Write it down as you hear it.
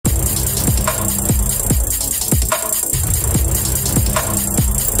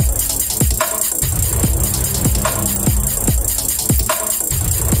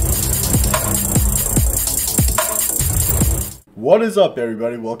What is up,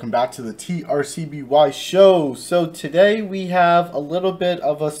 everybody? Welcome back to the TRCBY show. So today we have a little bit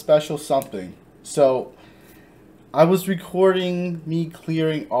of a special something. So I was recording me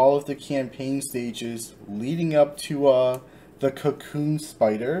clearing all of the campaign stages leading up to the Cocoon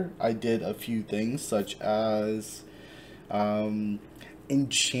Spider. I did a few things such as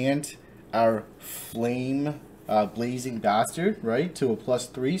enchant our flame blazing bastard, right, to a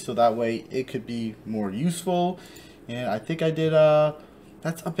 +3, so that way it could be more useful. And I think I did,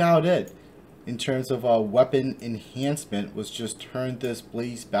 that's about it. In terms of weapon enhancement, was just turn this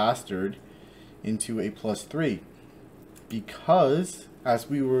blaze bastard into a +3. Because, as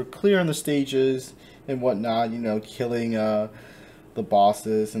we were clearing the stages and whatnot, you know, killing the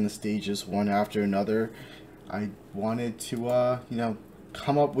bosses and the stages one after another, I wanted to, you know,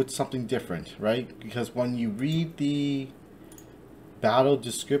 come up with something different, right? Because when you read the battle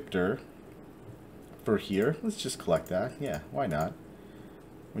descriptor for here, let's just collect that. Yeah, why not?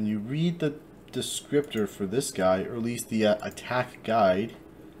 When you read the descriptor for this guy, or at least the attack guide,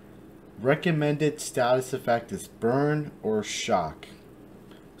 recommended status effect is burn or shock.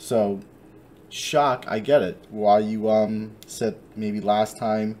 So shock, I get it. Why you said maybe last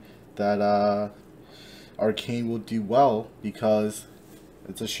time that arcane will do well, because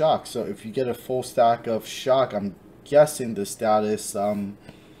it's a shock. So if you get a full stack of shock, I'm guessing the status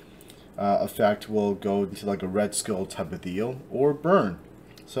effect will go into like a red skull type of deal, or burn.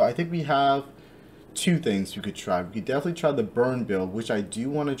 So I think we have two things we could try. We could definitely try the burn build, which I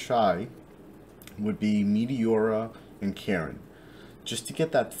do want to try, would be Meteora and Karen, just to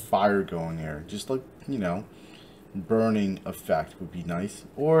get that fire going there. Just like, you know, burning effect would be nice.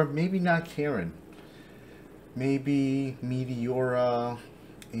 Or maybe not Karen, maybe Meteora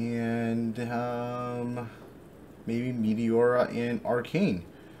and maybe Meteora and Arcane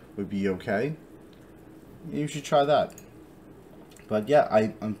would be okay. Maybe you should try that. But yeah,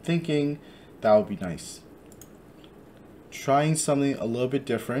 I'm thinking that would be nice. Trying something a little bit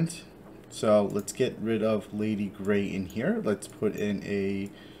different. So let's get rid of Lady Grey in here. Let's put in a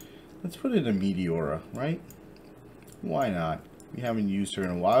Meteora, right? Why not? We haven't used her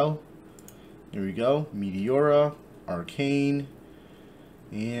in a while. There we go. Meteora, Arcane,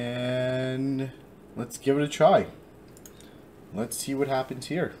 and let's give it a try. Let's see what happens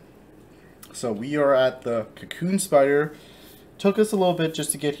here. So we are at the Cocoon Spider. Took us a little bit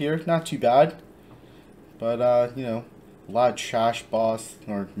just to get here. Not too bad. But, you know, a lot of trash boss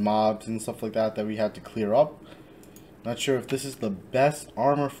or mobs and stuff like that we had to clear up. Not sure if this is the best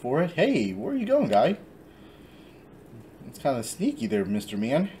armor for it. Hey, where are you going, guy? It's kind of sneaky there, Mr.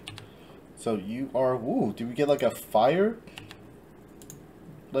 Man. So you are... Ooh, did we get like a fire?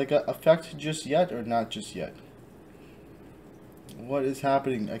 Like a effect just yet, or not just yet? What is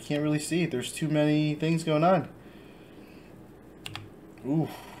happening? I can't really see. There's too many things going on. Ooh,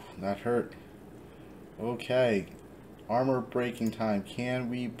 that hurt. Okay. Armor breaking time. Can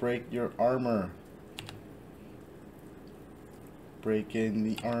we break your armor? Breaking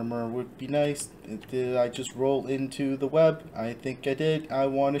the armor would be nice. Did I just roll into the web? I think I did. I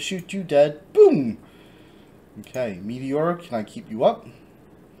want to shoot you dead. Boom! Okay, Meteora, can I keep you up?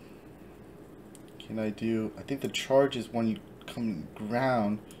 Can I do... I think the charge is when you come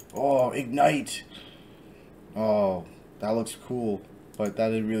ground. Oh, ignite! Oh, that looks cool. But that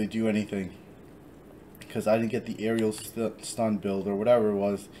didn't really do anything, because I didn't get the aerial stun build or whatever it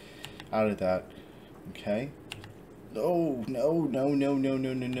was out of that. Okay. No, no, no, no, no,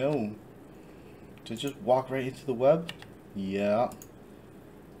 no, no, no. To just walk right into the web? Yeah.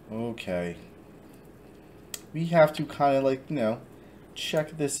 Okay. We have to kind of like, you know,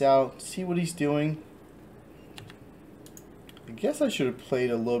 check this out, see what he's doing. I guess I should have played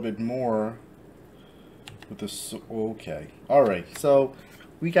a little bit more with this. Okay. Alright, so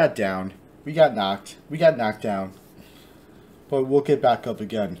we got down. We got knocked down. But we'll get back up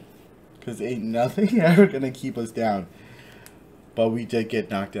again, because ain't nothing ever gonna keep us down. But we did get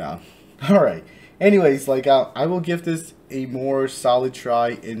knocked down. Alright. Anyways, like I will give this a more solid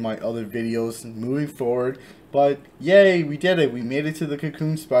try in my other videos moving forward. But yay, we did it. We made it to the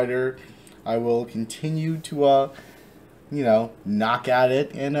Cocoon Spider. I will continue to you know, knock at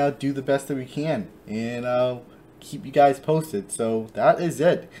it and do the best that we can, and keep you guys posted. So that is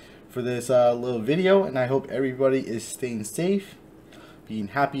it for this little video, and I hope everybody is staying safe, being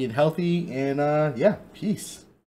happy and healthy, and yeah, peace.